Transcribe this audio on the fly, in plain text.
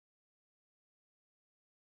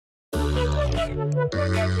Welcome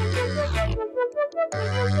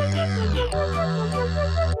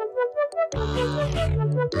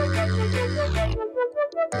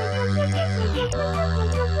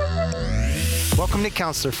to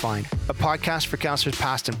Counselor Find, a podcast for counselors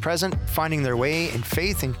past and present, finding their way in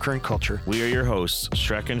faith and current culture. We are your hosts,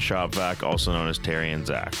 Shrek and Shopvac, also known as Terry and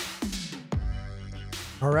Zach.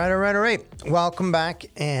 All right. Welcome back,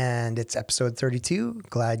 and it's episode 32.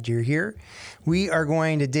 Glad you're here. We are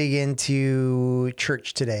going to dig into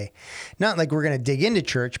church today. Not like we're going to dig into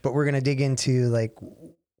church, but we're going to dig into like,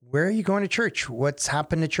 where are you going to church? What's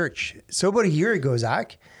happened to church? So about a year ago,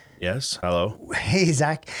 Zach. Yes, hello. Hey,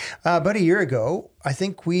 Zach. About a year ago, I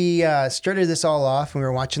think we started this all off. We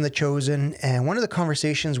were watching The Chosen, and one of the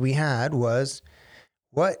conversations we had was,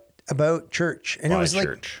 what about church? And Why it was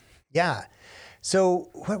church? Yeah. So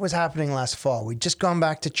what was happening last fall? We'd just gone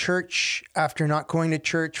back to church after not going to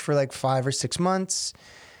church for like 5 or 6 months.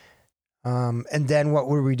 And then what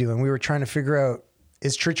were we doing? We were trying to figure out,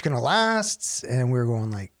 is church going to last? And we were going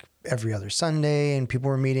like every other Sunday, and people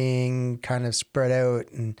were meeting kind of spread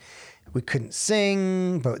out, and we couldn't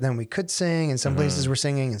sing, but then we could sing, and some places were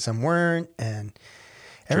singing and some weren't. And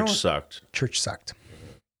Church sucked. Church sucked.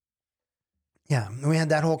 Yeah. We had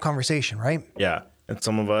that whole conversation, right? Yeah. And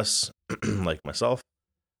some of us, like myself,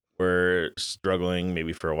 were struggling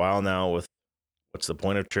maybe for a while now with what's the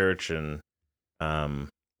point of church, and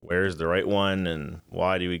where's the right one, and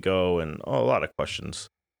why do we go, and a lot of questions.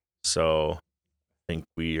 So I think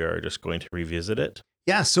we are just going to revisit it.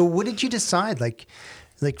 Yeah. So what did you decide? Like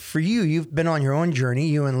for you, you've been on your own journey.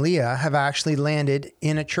 You and Leah have actually landed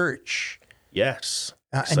in a church. Yes.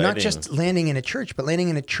 And not just landing in a church, but landing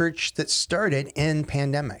in a church that started in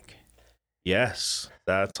pandemic. Yes.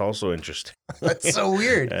 That's also interesting. That's so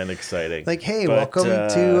weird. And exciting. Like, hey, welcome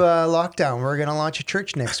to lockdown. We're going to launch a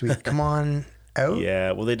church next week. Come on out.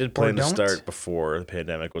 Yeah. Well, they did plan to don't. start before the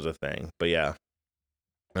pandemic was a thing. But yeah,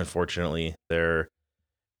 unfortunately, their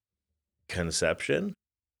conception,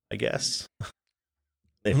 I guess,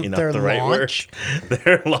 maybe not Their the right word.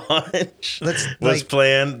 Their launch was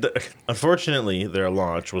planned. Unfortunately, their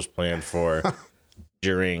launch was planned for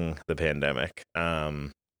during the pandemic.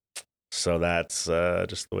 So that's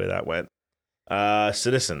just the way that went.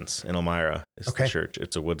 Citizens in Elmira is the church.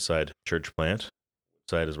 It's a Woodside church plant.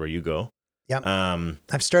 Woodside is where you go. Yeah.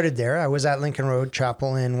 I've started there. I was at Lincoln Road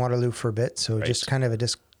Chapel in Waterloo for a bit. So just kind of a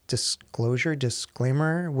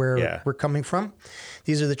disclaimer where we're coming from.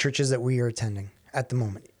 These are the churches that we are attending at the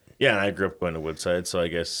moment. Yeah, and I grew up going to Woodside, so I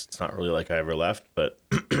guess it's not really like I ever left, but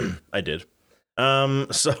I did.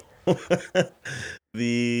 So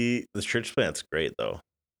the church plant's great though.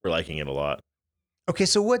 We're liking it a lot. Okay,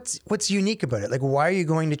 so what's unique about it? Like, why are you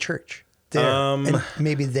going to church there? And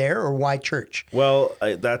maybe there, or why church? Well,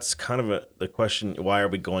 that's kind of the question. Why are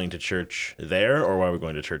we going to church there, or why are we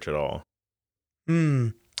going to church at all?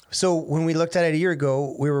 So when we looked at it a year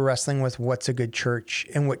ago, we were wrestling with what's a good church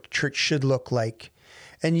and what church should look like.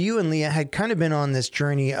 And you and Leah had kind of been on this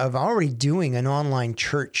journey of already doing an online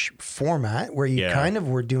church format where you kind of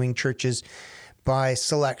were doing churches by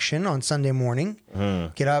selection on Sunday morning,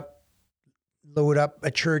 get up, load up a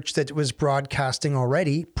church that was broadcasting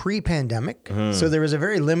already pre-pandemic. So there was a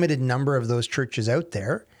very limited number of those churches out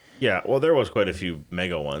there. Yeah, well, there was quite a few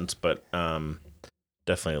mega ones, but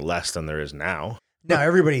definitely less than there is now. Now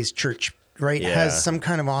everybody's church, right, has some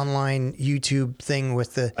kind of online YouTube thing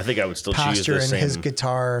with the I think I would still pastor choose the and his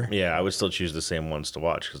guitar. Yeah, I would still choose the same ones to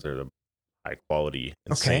watch because they're the high quality,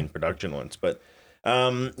 insane production ones. But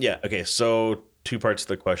okay, so 2 parts to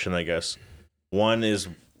the question, I guess. One is,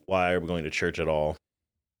 why are we going to church at all?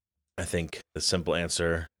 I think the simple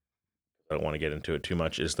answer, I don't want to get into it too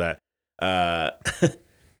much, is that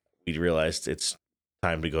we realized it's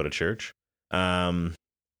time to go to church.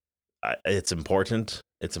 It's important.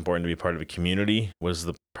 It's important to be part of a community was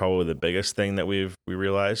probably the biggest thing that we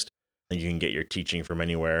realized. And you can get your teaching from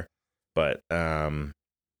anywhere, but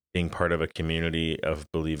being part of a community of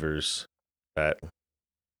believers that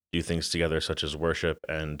do things together, such as worship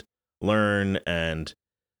and learn and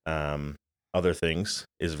other things,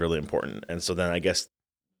 is really important. And so then I guess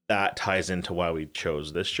that ties into why we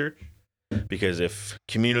chose this church, because if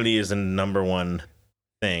community is the number one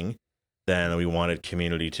thing, then we wanted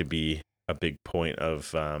community to be a big point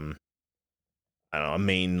of, a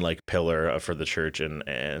main like pillar for the church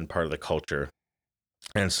and part of the culture.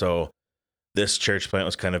 And so this church plant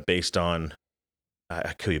was kind of based on,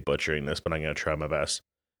 I could be butchering this, but I'm going to try my best.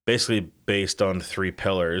 Basically based on 3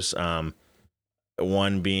 pillars.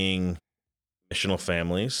 One being missional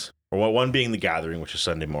families, or one being the gathering, which is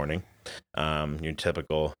Sunday morning, your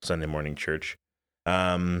typical Sunday morning church.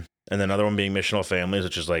 And then another one being missional families,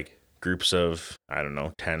 which is like groups of, I don't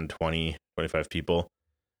know, 10, 20, 25 people,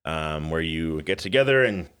 where you get together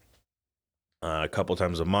and a couple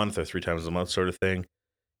times a month or 3 times a month sort of thing.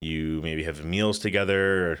 You maybe have meals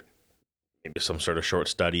together, or maybe some sort of short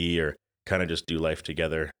study, or kind of just do life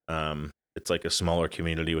together. It's like a smaller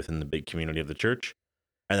community within the big community of the church.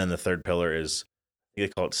 And then the third pillar is, I think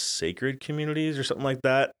they call it sacred communities or something like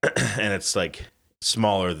that. And it's like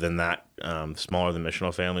smaller than that, smaller than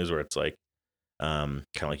missional families, where it's like kind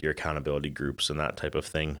of like your accountability groups and that type of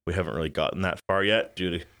thing. We haven't really gotten that far yet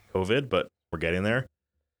due to COVID, but we're getting there.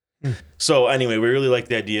 So anyway, we really like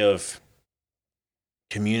the idea of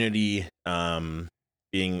community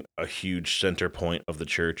being a huge center point of the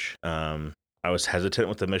church. I was hesitant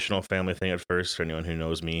with the missional family thing at first. For anyone who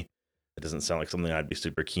knows me, it doesn't sound like something I'd be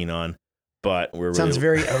super keen on. But we're sounds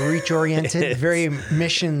really... very outreach oriented, very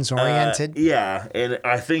missions oriented. Yeah, and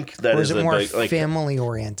I think that or is it more family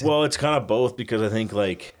oriented? Well, it's kind of both, because I think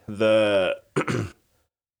like the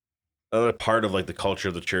other part of like the culture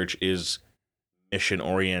of the church is mission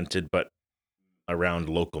oriented, but around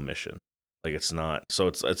local mission. Like it's not, so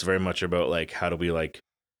it's very much about like, how do we like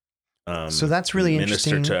so that's really minister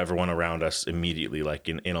interesting to everyone around us immediately, like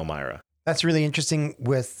in Elmira. That's really interesting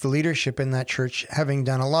with the leadership in that church having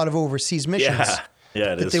done a lot of overseas missions.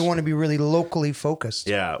 Yeah, that they want to be really locally focused.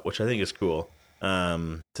 Yeah, which I think is cool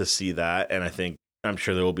to see that. And I'm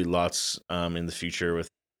sure there will be lots in the future with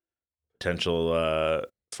potential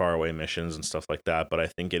faraway missions and stuff like that. But I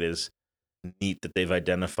think it is neat that they've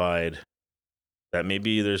identified that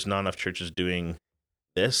maybe there's not enough churches doing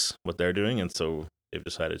what they're doing. And so they've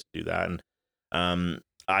decided to do that. And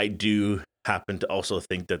I do happen to also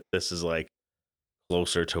think that this is like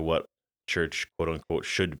closer to what church, quote unquote,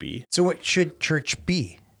 should be. So what should church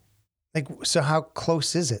be? Like, so how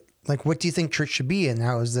close is it? Like, what do you think church should be, and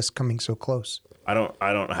how is this coming so close? I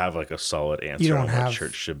don't have like a solid answer on what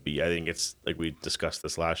church should be. I think it's like, we discussed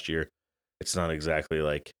this last year. It's not exactly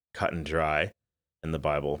like cut and dry in the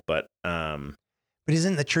Bible, but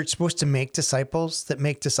isn't the church supposed to make disciples that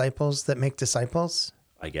make disciples that make disciples?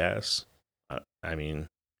 I guess. I mean,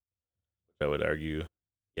 I would argue,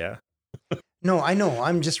 yeah. No, I know.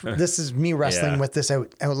 I'm just, this is me wrestling with this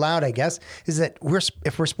out loud, I guess, is that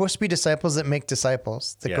if we're supposed to be disciples that make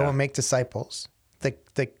disciples, that go and make disciples, that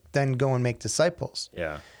then go and make disciples.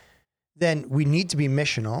 Yeah. Then we need to be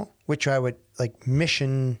missional, which I would like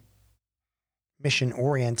mission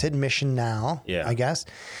oriented, mission now, I guess.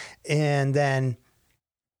 And then,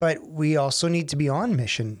 but we also need to be on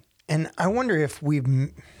mission. And I wonder if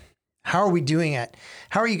how are we doing it?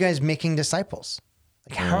 How are you guys making disciples?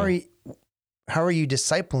 Like, how are you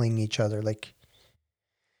discipling each other? Like,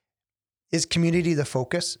 is community the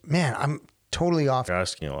focus? Man, I'm totally off. You're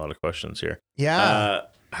asking a lot of questions here. Yeah.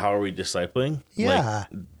 How are we discipling? Yeah.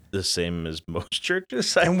 Like, the same as most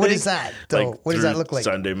churches. And what is that, though? Like, what does that look like?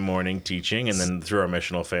 Sunday morning teaching, and then through our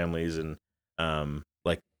missional families, and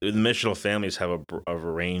like the missional families have a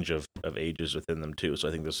range of ages within them too. So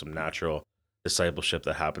I think there's some natural discipleship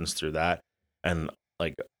that happens through that, and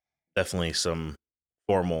like definitely some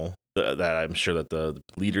formal that I'm sure that the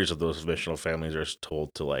leaders of those missional families are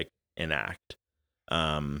told to like enact.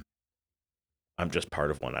 I'm just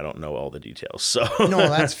part of one. I don't know all the details. So no,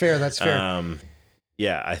 that's fair. That's fair.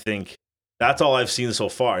 Yeah, I think that's all I've seen so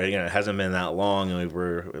far. Again, it hasn't been that long, and we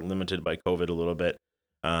were limited by COVID a little bit.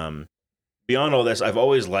 Beyond all this, I've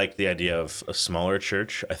always liked the idea of a smaller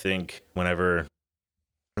church. I think whenever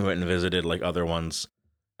we went and visited like other ones,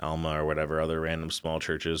 Alma or whatever, other random small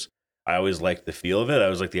churches, I always liked the feel of it. I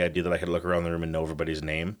always liked the idea that I could look around the room and know everybody's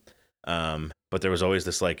name. But there was always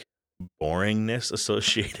this like boringness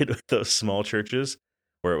associated with those small churches,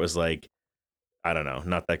 where it was like, I don't know,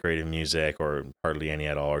 not that great of music, or hardly any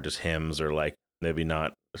at all, or just hymns, or like maybe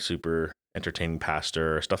not a super entertaining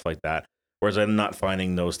pastor or stuff like that. Whereas I'm not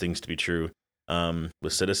finding those things to be true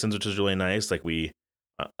with Citizens, which is really nice. Like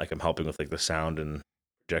I'm helping with like the sound and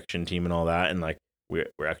projection team and all that, and like we're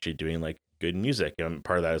actually doing like good music. And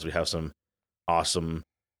part of that is we have some awesome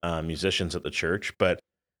musicians at the church. But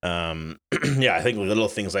yeah, I think little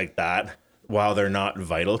things like that, while they're not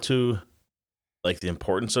vital to like the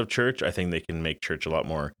importance of church, I think they can make church a lot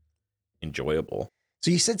more enjoyable. So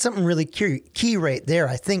you said something really key right there,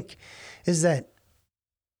 I think, is that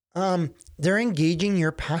they're engaging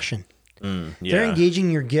your passion. They're engaging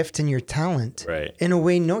your gift and your talent in a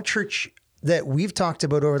way no church that we've talked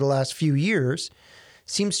about over the last few years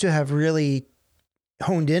seems to have really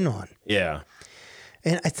honed in on. Yeah.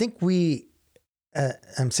 And I think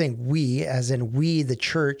I'm saying we, as in we, the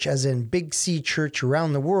church, as in Big C church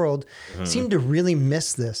around the world, seem to really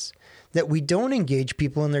miss this, that we don't engage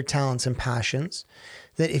people in their talents and passions,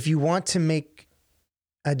 that if you want to make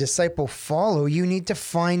a disciple follow, you need to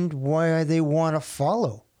find why they want to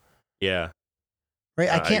follow. Yeah. Right?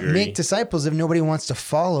 I can't agree. make disciples if nobody wants to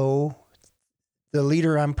follow the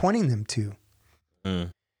leader I'm pointing them to.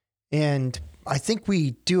 And I think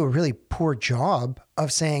we do a really poor job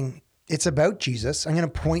of saying it's about Jesus. I'm going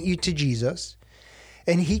to point you to Jesus,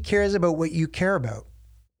 and he cares about what you care about.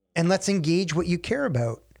 And let's engage what you care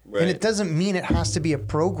about. Right. And it doesn't mean it has to be a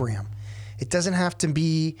program. It doesn't have to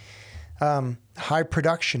be high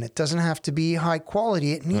production. It doesn't have to be high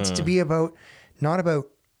quality. It needs to be about, not about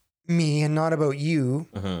me and not about you,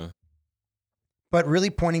 but really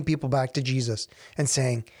pointing people back to Jesus and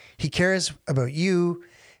saying he cares about you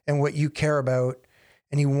and what you care about.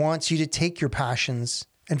 And he wants you to take your passions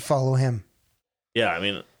and follow him. Yeah. I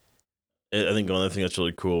mean, I think one other thing that's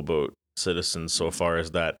really cool about Citizens so far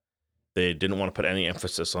is that they didn't want to put any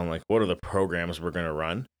emphasis on like, what are the programs we're going to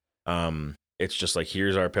run? It's just like,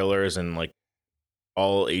 here's our pillars, and like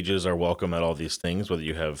all ages are welcome at all these things, whether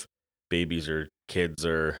you have babies or kids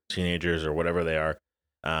or teenagers or whatever they are.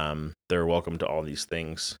 They're welcome to all these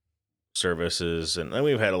things, services. And then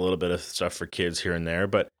we've had a little bit of stuff for kids here and there,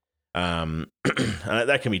 but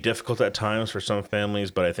that can be difficult at times for some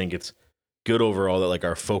families, but I think it's good overall that like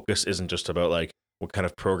our focus isn't just about like, what kind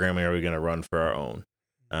of programming are we going to run for our own?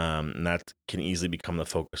 And that can easily become the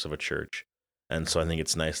focus of a church. And so I think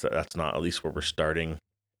it's nice that that's not at least where we're starting,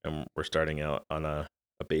 and we're starting out on a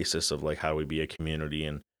basis of like how we be a community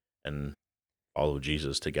and follow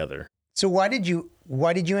Jesus together. So why did you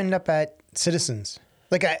end up at Citizens?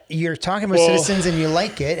 Like you're talking about Citizens and you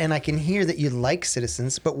like it, and I can hear that you like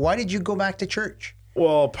Citizens, but why did you go back to church?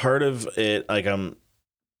 Well, part of it, like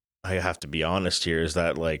I have to be honest here, is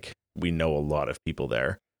that like we know a lot of people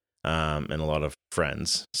there, and a lot of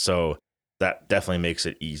friends. So that definitely makes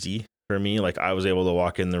it easy for me. Like I was able to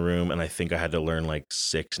walk in the room and I think I had to learn like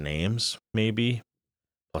 6 names, maybe,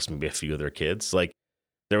 plus maybe a few of their kids. Like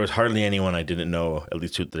there was hardly anyone I didn't know, at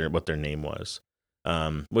least what their name was,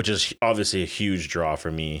 which is obviously a huge draw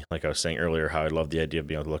for me. Like I was saying earlier, how I love the idea of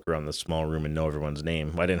being able to look around the small room and know everyone's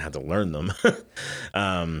name. I didn't have to learn them.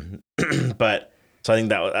 But so I think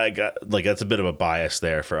that I got like, that's a bit of a bias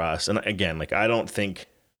there for us. And again, like, I'm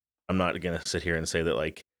not going to sit here and say that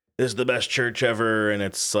like, this is the best church ever and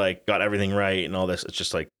it's like got everything right and all this. It's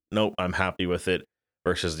just like, nope, I'm happy with it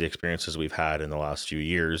versus the experiences we've had in the last few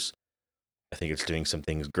years. I think it's doing some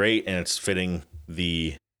things great and it's fitting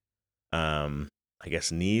the, I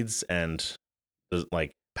guess, needs and the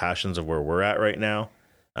like passions of where we're at right now,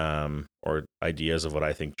 or ideas of what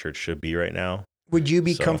I think church should be right now. Would you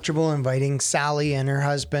be comfortable inviting Sally and her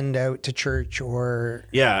husband out to church, or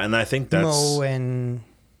yeah? And I think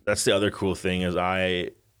that's the other cool thing is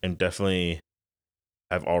and definitely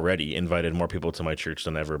I've already invited more people to my church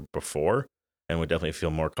than ever before, and would definitely feel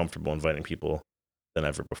more comfortable inviting people than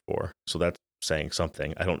ever before. So that's saying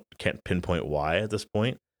something. Can't pinpoint why at this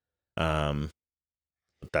point. But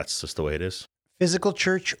that's just the way it is. Physical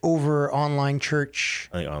church over online church?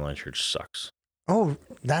 I think online church sucks. Oh,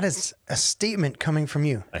 that is a statement coming from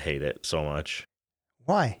you. I hate it so much.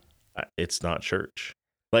 Why? It's not church.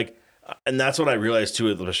 Like, and that's what I realized too,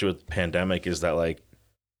 especially with the pandemic, is that like,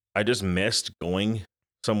 I just missed going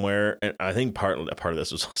somewhere. And I think part of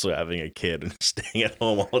this was also having a kid and staying at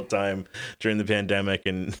home all the time during the pandemic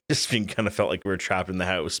and just being kind of felt like we were trapped in the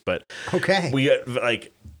house. But okay, we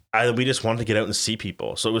just wanted to get out and see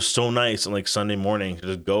people. So it was so nice on like Sunday morning to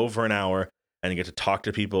just go for an hour and get to talk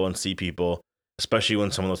to people and see people, especially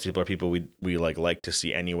when some of those people are people we like to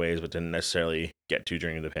see anyways, but didn't necessarily get to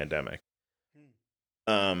during the pandemic.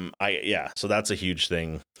 So that's a huge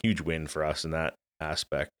thing, huge win for us in that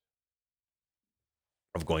aspect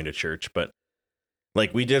of going to church. But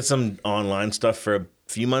like we did some online stuff for a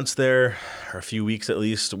few months there, or a few weeks at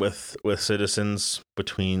least, with Citizens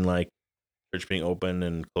between like church being open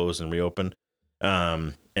and closed and reopened.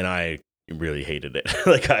 And I really hated it.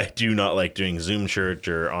 Like I do not like doing Zoom church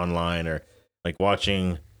or online, or like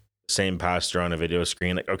watching the same pastor on a video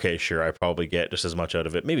screen. Like, okay, sure, I probably get just as much out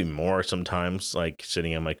of it, maybe more sometimes, like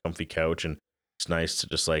sitting on my comfy couch, and it's nice to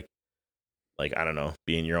just like I don't know,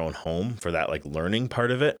 be in your own home for that like learning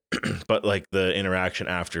part of it. But like the interaction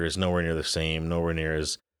after is nowhere near the same, nowhere near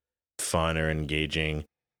as fun or engaging.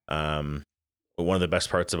 But one of the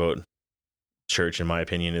best parts about church, in my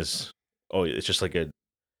opinion, is it's just like a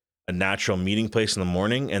natural meeting place in the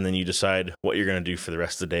morning, and then you decide what you're going to do for the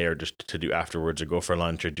rest of the day, or just to do afterwards, or go for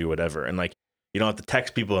lunch, or do whatever. And like you don't have to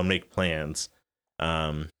text people and make plans.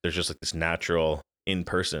 There's just like this natural in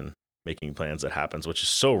person making plans that happens, which is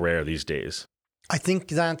so rare these days. I think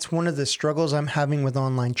that's one of the struggles I'm having with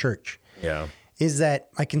online church. Yeah. Is that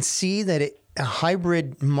I can see that a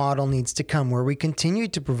hybrid model needs to come where we continue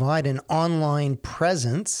to provide an online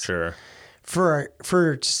presence Sure.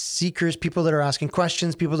 for seekers, people that are asking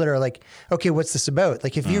questions, people that are like, okay, what's this about?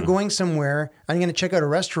 Like if you're going somewhere, I'm going to check out a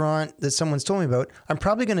restaurant that someone's told me about. I'm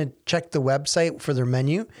probably going to check the website for their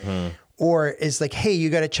menu. Or it's like, hey, you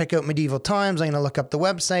got to check out Medieval Times. I'm going to look up the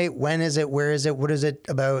website. When is it? Where is it? What is it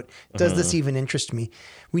about? Does this even interest me?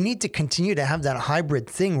 We need to continue to have that hybrid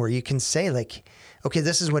thing where you can say like, okay,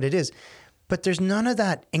 this is what it is. But there's none of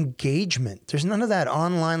that engagement. There's none of that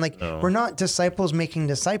online. Like we're not disciples making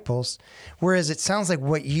disciples. Whereas it sounds like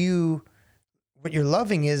what you're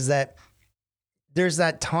loving is that there's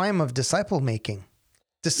that time of disciple making,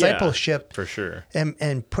 discipleship, for sure,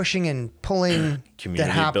 and pushing and pulling community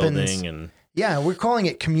that happens. building, and Yeah, we're calling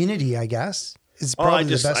it community, I guess. Is probably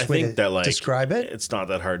the best way to describe it. It's not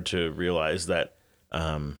that hard to realize that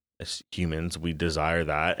as humans, we desire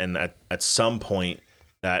that. And at some point,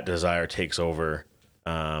 that desire takes over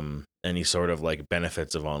any sort of like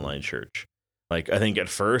benefits of online church. Like I think at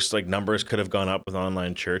first, like numbers could have gone up with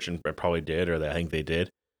online church, and probably did, or I think they did.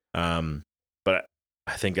 But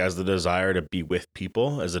I think as the desire to be with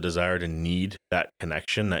people, as the desire to need that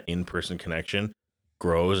connection, that in-person connection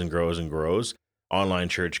grows and grows and grows, online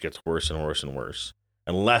church gets worse and worse and worse.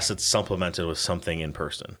 Unless it's supplemented with something in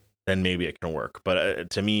person, then maybe it can work. But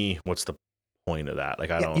to me, what's the point of that? Like,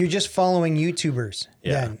 I don't. You're just following YouTubers.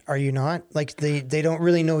 Yeah. Then are you not? Like they don't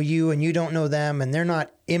really know you, and you don't know them, and they're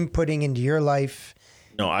not inputting into your life.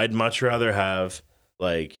 No, I'd much rather have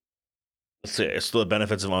like, let's say, so the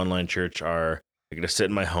benefits of online church are I get to sit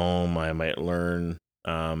in my home. I might learn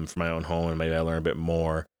from my own home, and maybe I learn a bit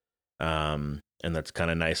more. And that's kind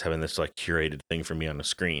of nice having this like curated thing for me on the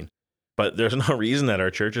screen. But there's no reason that our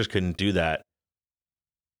churches couldn't do that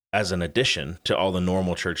as an addition to all the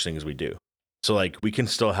normal church things we do. So like we can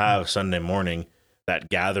still have Sunday morning, that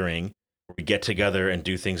gathering where we get together and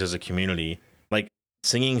do things as a community. Like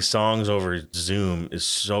singing songs over Zoom is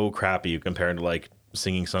so crappy compared to like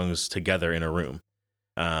singing songs together in a room.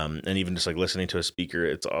 And even just like listening to a speaker,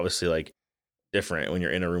 it's obviously like different when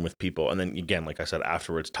you're in a room with people. And then again, like I said,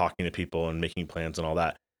 afterwards, talking to people and making plans and all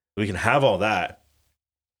that. We can have all that.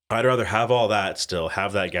 I'd rather have all that still,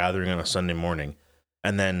 have that gathering on a Sunday morning.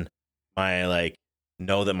 And then my like,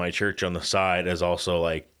 know that my church on the side is also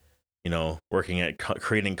like, you know, working at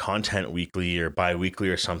creating content weekly or bi-weekly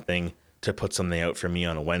or something to put something out for me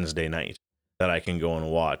on a Wednesday night that I can go and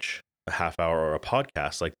watch a half hour or a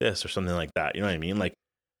podcast like this or something like that. You know what I mean? Like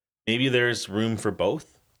maybe there's room for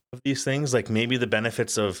both of these things. Like maybe the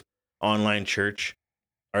benefits of online church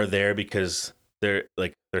are there because there's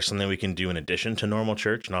something we can do in addition to normal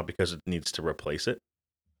church, not because it needs to replace it.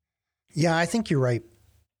 Yeah, I think you're right.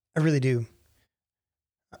 I really do.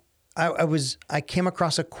 I came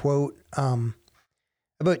across a quote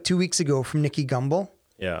about 2 weeks ago from Nicky Gumbel.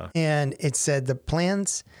 Yeah. And it said the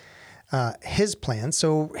plans, his plans,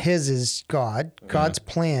 so his is God, God's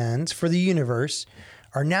plans for the universe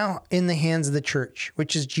are now in the hands of the church,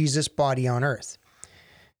 which is Jesus' body on earth.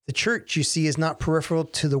 The church, you see, is not peripheral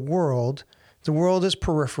to the world. The world is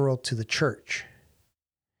peripheral to the church.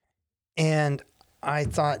 And I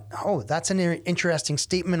thought, oh, that's an interesting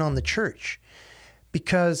statement on the church,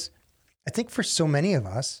 because I think for so many of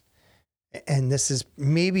us, and this is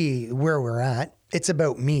maybe where we're at, it's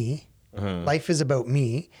about me. Life is about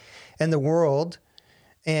me, and the world,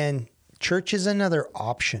 and church is another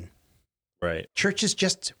option. Right. Church is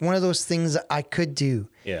just one of those things that I could do.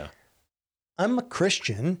 Yeah. I'm a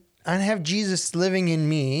Christian. I have Jesus living in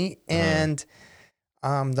me, and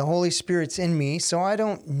the Holy Spirit's in me, so I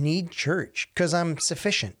don't need church because I'm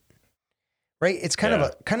sufficient. Right? It's kind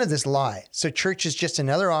of this lie. So church is just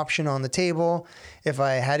another option on the table. If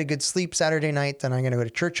I had a good sleep Saturday night, then I'm going to go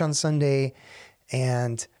to church on Sunday,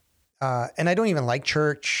 and I don't even like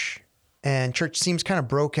church, and church seems kind of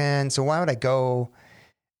broken. So why would I go?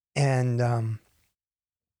 And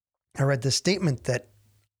I read this statement that,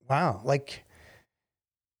 wow, like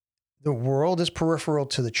the world is peripheral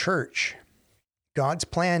to the church. God's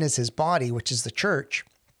plan is his body, which is the church,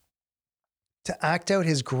 to act out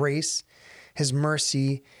his grace, his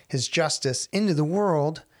mercy, his justice into the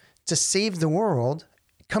world to save the world.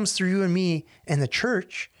 It comes through you and me and the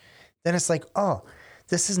church. Then it's like, oh,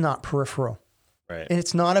 this is not peripheral. Right. And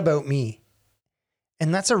it's not about me.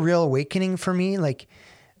 And that's a real awakening for me. Like,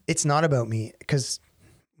 it's not about me, because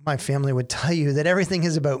my family would tell you that everything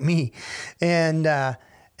is about me. And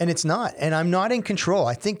it's not. And I'm not in control.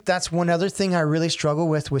 I think that's one other thing I really struggle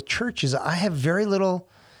with church is I have very little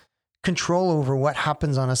control over what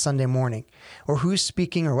happens on a Sunday morning or who's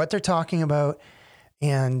speaking or what they're talking about.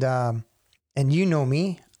 And you know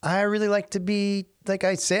me, I really like to be like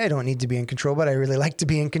I say, I don't need to be in control, but I really like to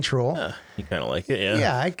be in control. You kind of like it, yeah.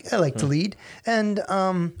 Yeah, I like to lead, and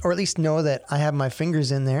or at least know that I have my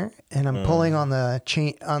fingers in there and I'm pulling on the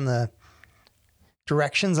chain, on the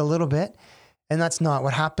directions a little bit. And that's not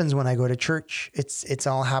what happens when I go to church. It's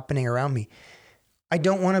all happening around me. I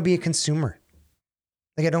don't want to be a consumer.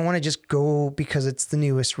 Like, I don't want to just go because it's the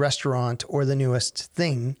newest restaurant or the newest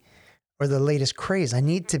thing or the latest craze. I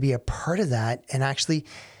need to be a part of that and actually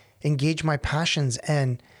engage my passions,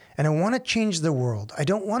 and I want to change the world. I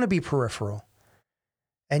don't want to be peripheral.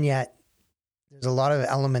 And yet there's a lot of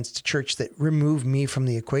elements to church that remove me from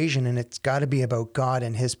the equation, and it's got to be about God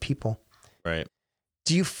and his people. Right.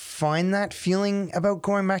 Do you find that feeling about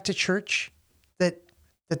going back to church, that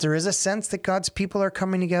there is a sense that God's people are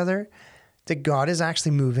coming together, that God is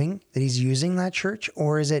actually moving, that he's using that church?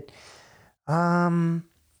 Or is it, I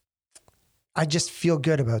just feel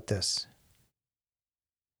good about this?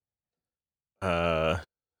 No,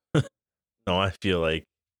 I feel like,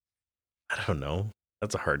 I don't know.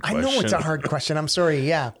 That's a hard question. I know it's a hard question. I'm sorry.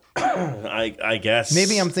 Yeah. I guess.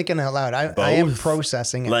 Maybe I'm thinking out loud. I am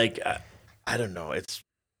processing it. Like, I don't know. It's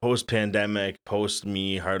post-pandemic, post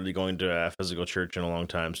me hardly going to a physical church in a long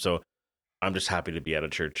time. So I'm just happy to be at a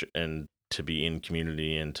church and to be in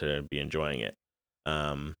community and to be enjoying it.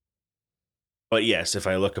 But yes, if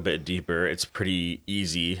I look a bit deeper, it's pretty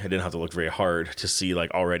easy. I didn't have to look very hard to see like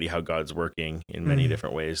already how God's working in many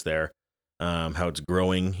different ways there. How it's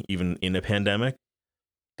growing even in a pandemic.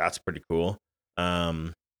 That's pretty cool.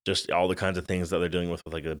 Just all the kinds of things that they're dealing with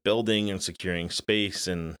like the building and securing space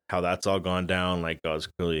and how that's all gone down. Like God's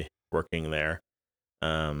clearly working there.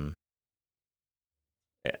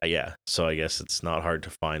 Yeah. So I guess it's not hard to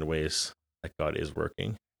find ways that God is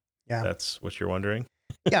working. Yeah. That's what you're wondering.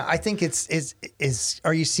 Yeah. I think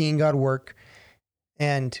are you seeing God work?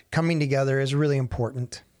 And coming together is really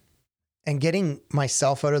important. And getting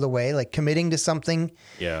myself out of the way, like committing to something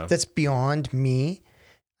that's beyond me,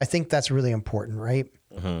 I think that's really important, right?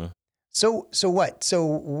 Mm-hmm. So what?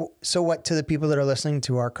 So what to the people that are listening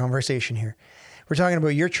to our conversation here? We're talking about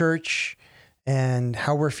your church and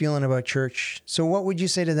how we're feeling about church. So what would you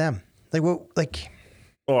say to them? Like what? Like,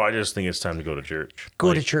 oh, I just think it's time to go to church.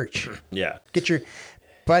 Go to church. Yeah. Get your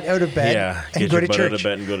butt out of bed. Yeah. And go to church. Out of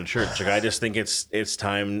bed and go to church. Like I just think it's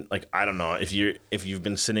time. Like I don't know if you've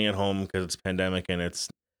been sitting at home because it's pandemic and it's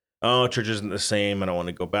church isn't the same. I don't want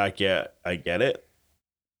to go back yet. I get it.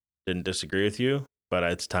 Didn't disagree with you, but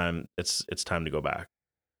it's time. It's time to go back.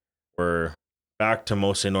 We're back to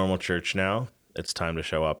mostly normal church now. It's time to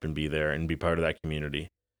show up and be there and be part of that community.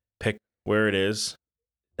 Pick where it is.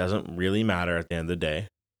 Doesn't really matter at the end of the day.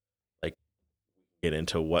 Like get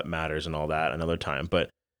into what matters and all that another time.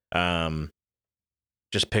 But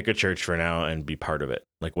just pick a church for now and be part of it.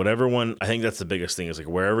 Like whatever one. I think that's the biggest thing is like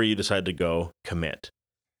wherever you decide to go, commit.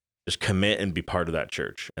 Just commit and be part of that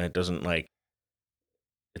church. And it doesn't like.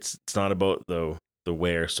 It's not about the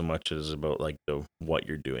where so much as about like the what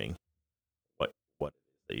you're doing, what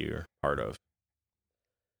that you're part of.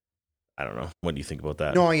 I don't know. What do you think about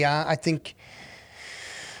that? No, yeah, I think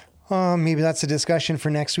maybe that's a discussion for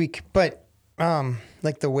next week. But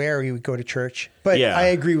like the where you would go to church. But yeah. I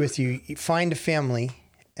agree with you. Find a family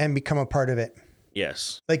and become a part of it.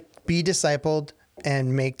 Yes. Like be discipled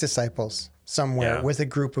and make disciples somewhere with a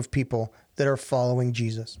group of people that are following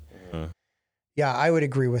Jesus. Mm-hmm. Yeah, I would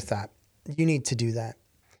agree with that. You need to do that.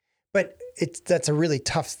 But that's a really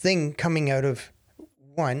tough thing coming out of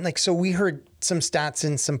one. Like, so we heard some stats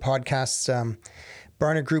in some podcasts.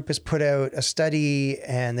 Barna Group has put out a study,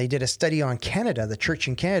 and they did a study on Canada, the church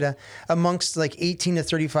in Canada, amongst like 18 to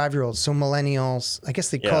 35-year-olds. So millennials, I guess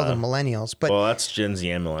they call them millennials. But well, that's Gen Z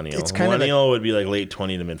and millennial. It's kind millennial would be like late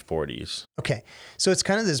 20 to mid 40s. Okay. So it's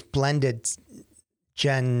kind of this blended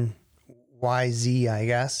Gen YZ, I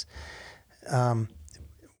guess.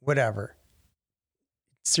 Whatever.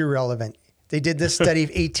 It's irrelevant. They did this study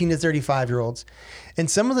of 18 to 35-year-olds. And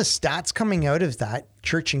some of the stats coming out of that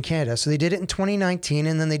church in Canada, so they did it in 2019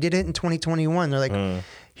 and then they did it in 2021. They're like,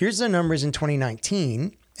 here's the numbers in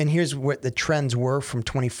 2019 and here's what the trends were from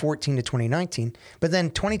 2014 to 2019. But then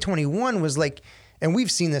 2021 was like, and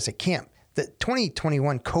we've seen this at camp, that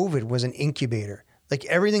 2021 COVID was an incubator. Like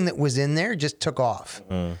everything that was in there just took off.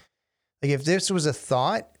 Like if this was a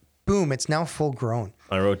thought, boom, it's now full grown.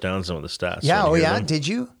 I wrote down some of the stats. Yeah. Oh, yeah. Did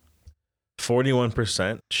you?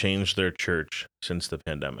 41% changed their church since the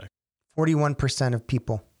pandemic. 41% of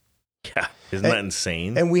people. Yeah. Isn't that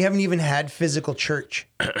insane? And we haven't even had physical church.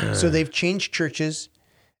 So they've changed churches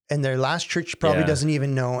and their last church probably doesn't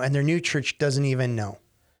even know. And their new church doesn't even know.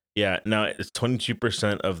 Yeah. Now it's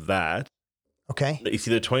 22% of that Okay. It's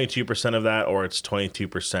either 22% of that or it's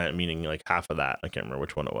 22%, meaning like half of that. I can't remember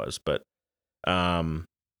which one it was, but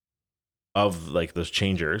of like those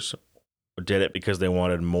changers did it because they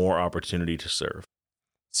wanted more opportunity to serve.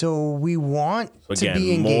 So we want So to again,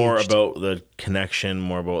 be engaged. more about the connection,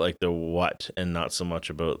 more about like the what, and not so much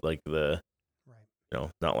about like the,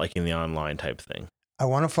 not liking the online type thing. I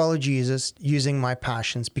want to follow Jesus using my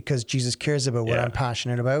passions because Jesus cares about what I'm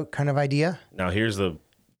passionate about, kind of idea. Now here's the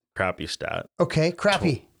crappy stat. Okay,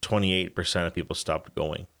 crappy. 28% of people stopped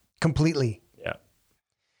going. Completely. Yeah.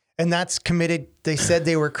 And that's committed. They said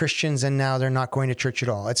they were Christians and now they're not going to church at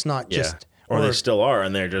all. It's not just... Or they still are,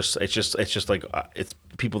 and they're just, it's just like, it's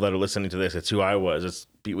people that are listening to this. It's who I was.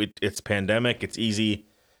 It's pandemic. It's easy.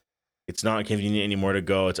 It's not convenient anymore to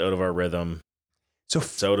go. It's out of our rhythm. So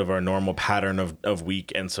it's out of our normal pattern of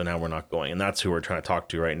week. And so now we're not going. And that's who we're trying to talk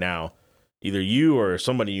to right now. Either you or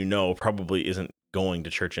somebody you know probably isn't going to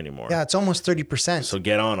church anymore. Yeah, it's almost 30%. So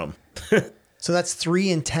get on them. So that's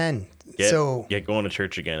 3 in 10. Get going to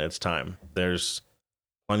church again. It's time. There's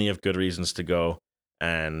plenty of good reasons to go.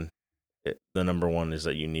 And the number one is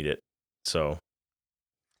that you need it. So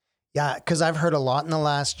yeah, because I've heard a lot in the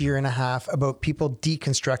last year and a half about people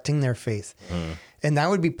deconstructing their faith. And that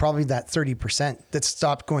would be probably that 30% that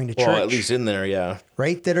stopped going to church. Well, at least in there, yeah.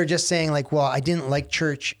 Right? That are just saying like, well, I didn't like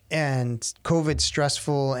church and COVID's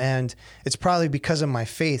stressful and it's probably because of my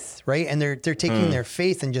faith, right? And they're taking their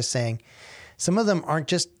faith and just saying, some of them aren't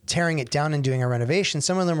just tearing it down and doing a renovation.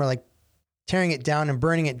 Some of them are like tearing it down and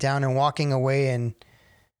burning it down and walking away and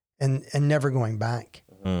never going back.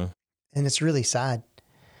 And it's really sad.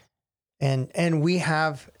 And we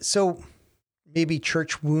have, so maybe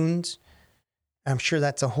church wounds. I'm sure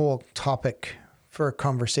that's a whole topic for a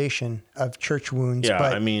conversation of church wounds. Yeah,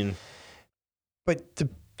 but, I mean, but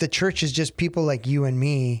the church is just people like you and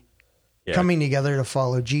me coming together to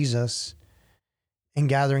follow Jesus and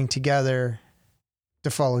gathering together to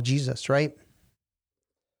follow Jesus, right?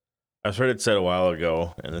 I've heard it said a while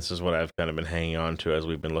ago, and this is what I've kind of been hanging on to as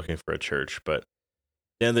we've been looking for a church. But at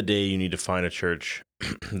the end of the day, you need to find a church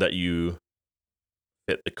that you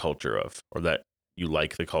fit the culture of, or that you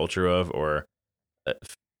like the culture of, or that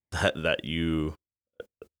the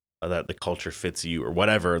culture fits you, or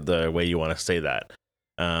whatever the way you want to say that.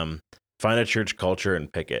 Find a church culture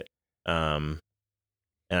and pick it. And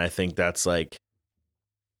I think that's like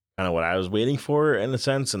kind of what I was waiting for in a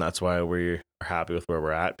sense, and that's why we're happy with where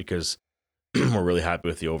we're at, because we're really happy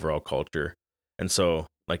with the overall culture. And so,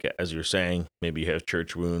 like as you're saying, maybe you have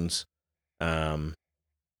church wounds.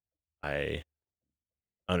 I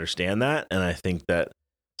understand that, and I think that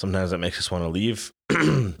sometimes that makes us want to leave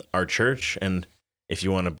our church. And if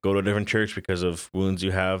you want to go to a different church because of wounds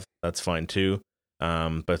you have, that's fine too.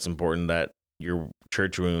 But it's important that your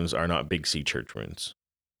church wounds are not big C church wounds,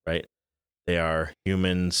 right? They are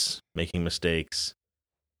humans making mistakes,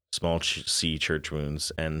 small C church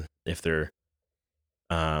wounds. And if they're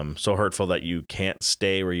so hurtful that you can't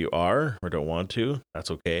stay where you are or don't want to, that's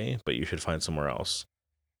okay, but you should find somewhere else.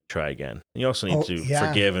 Try again. You also need to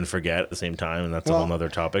forgive and forget at the same time, and that's a whole nother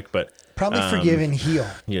topic. But probably forgive and heal.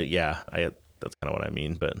 Yeah, that's kind of what I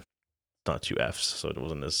mean, but it's not 2 F's, so it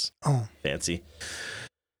wasn't as fancy.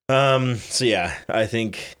 So yeah, I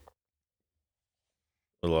think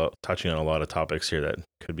touching on a lot of topics here that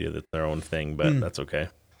could be their own thing, but that's okay.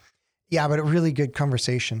 Yeah, but a really good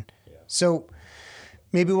conversation. Yeah. So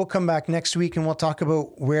maybe we'll come back next week and we'll talk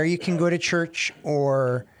about where you can go to church,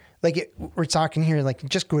 or we're talking here, like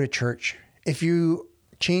just go to church. If you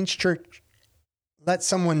change church, let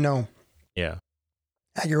someone know. Yeah.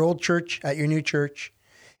 At your old church, at your new church.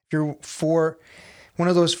 If you're one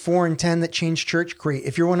of those 4 and 10 that changed church, great.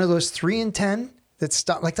 If you're one of those 3 and 10 that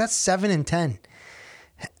stop, like that's 7 and 10,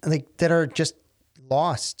 like that are just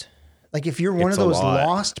lost. Like if you're one of those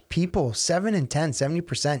lost people, 7 and 10,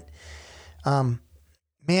 70%,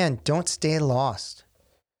 man, don't stay lost.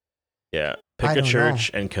 Yeah. Pick a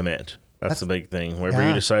church and commit. That's the big thing. Wherever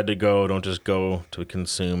you decide to go, don't just go to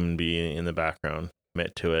consume and be in the background.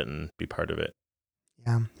 Commit to it and be part of it.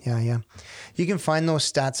 Yeah. You can find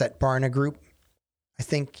those stats at Barna Group. I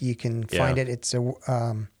think you can find it. It's a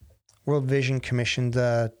World Vision commissioned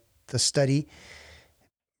the study.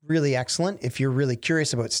 Really excellent. If you're really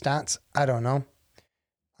curious about stats, I don't know.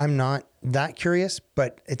 I'm not that curious,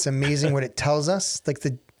 but it's amazing what it tells us. Like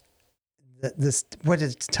what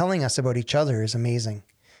it's telling us about each other is amazing.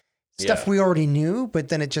 Stuff we already knew, but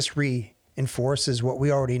then it just reinforces what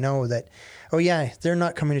we already know, that, oh yeah, they're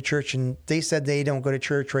not coming to church and they said they don't go to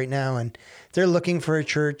church right now and they're looking for a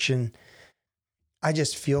church, and I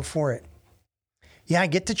just feel for it. Yeah,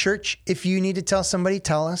 get to church. If you need to tell somebody,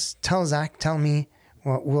 tell us, tell Zach, tell me.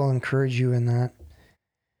 Well, we'll encourage you in that.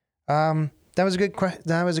 That was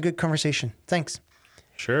a good conversation. Thanks.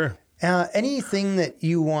 Sure. Anything that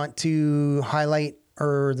you want to highlight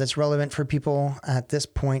or that's relevant for people at this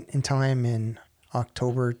point in time in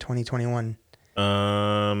October 2021?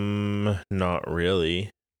 Not really.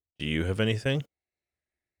 Do you have anything?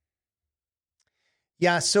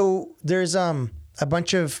 Yeah, so there's a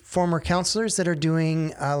bunch of former counselors that are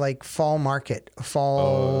doing like fall market,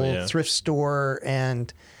 thrift store,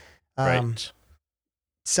 and Right.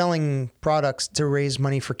 selling products to raise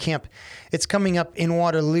money for camp. It's coming up in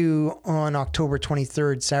Waterloo on October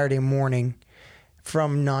 23rd, Saturday morning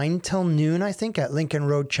from 9 till noon, I think, at Lincoln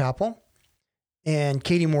Road Chapel. And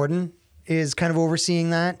Katie Morden is kind of overseeing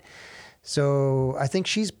that. So I think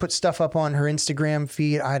she's put stuff up on her Instagram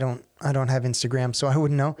feed. I don't have Instagram, so I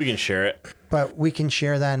wouldn't know. We can share it. But we can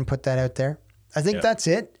share that and put that out there. I think Yeah. that's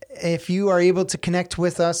it. If you are able to connect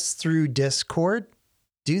with us through Discord,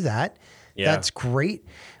 do that. Yeah. That's great.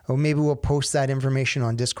 Or maybe we'll post that information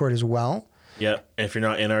on Discord as well. Yeah. If you're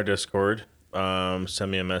not in our Discord,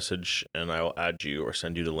 send me a message and I will add you or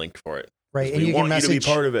send you the link for it. Right. And you can want you to be message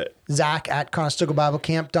part of it. Zach at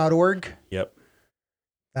ConestogleBibleCamp.org. Yep.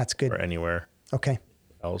 That's good. Or anywhere Okay.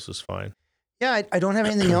 else is fine. Yeah, I don't have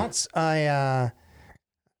anything else. I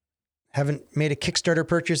haven't made a Kickstarter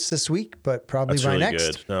purchase this week, but probably That's by really next.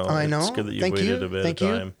 good. No, I know. It's good that you've Thank waited you. a bit Thank of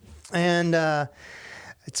you. time. And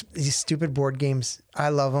it's these stupid board games. I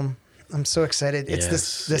love them. I'm so excited. It's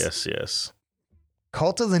this Yes.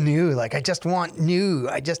 cult of the new. Like, I just want new.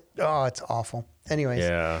 it's awful. Anyways,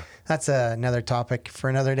 Yeah, that's another topic for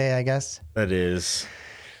another day, I guess. that is.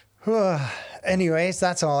 Anyways,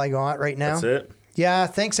 that's all I got right now. That's it. Yeah.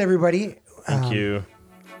 Thanks, everybody. Thank you.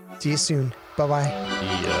 See you soon. Bye-bye.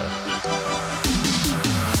 Yeah.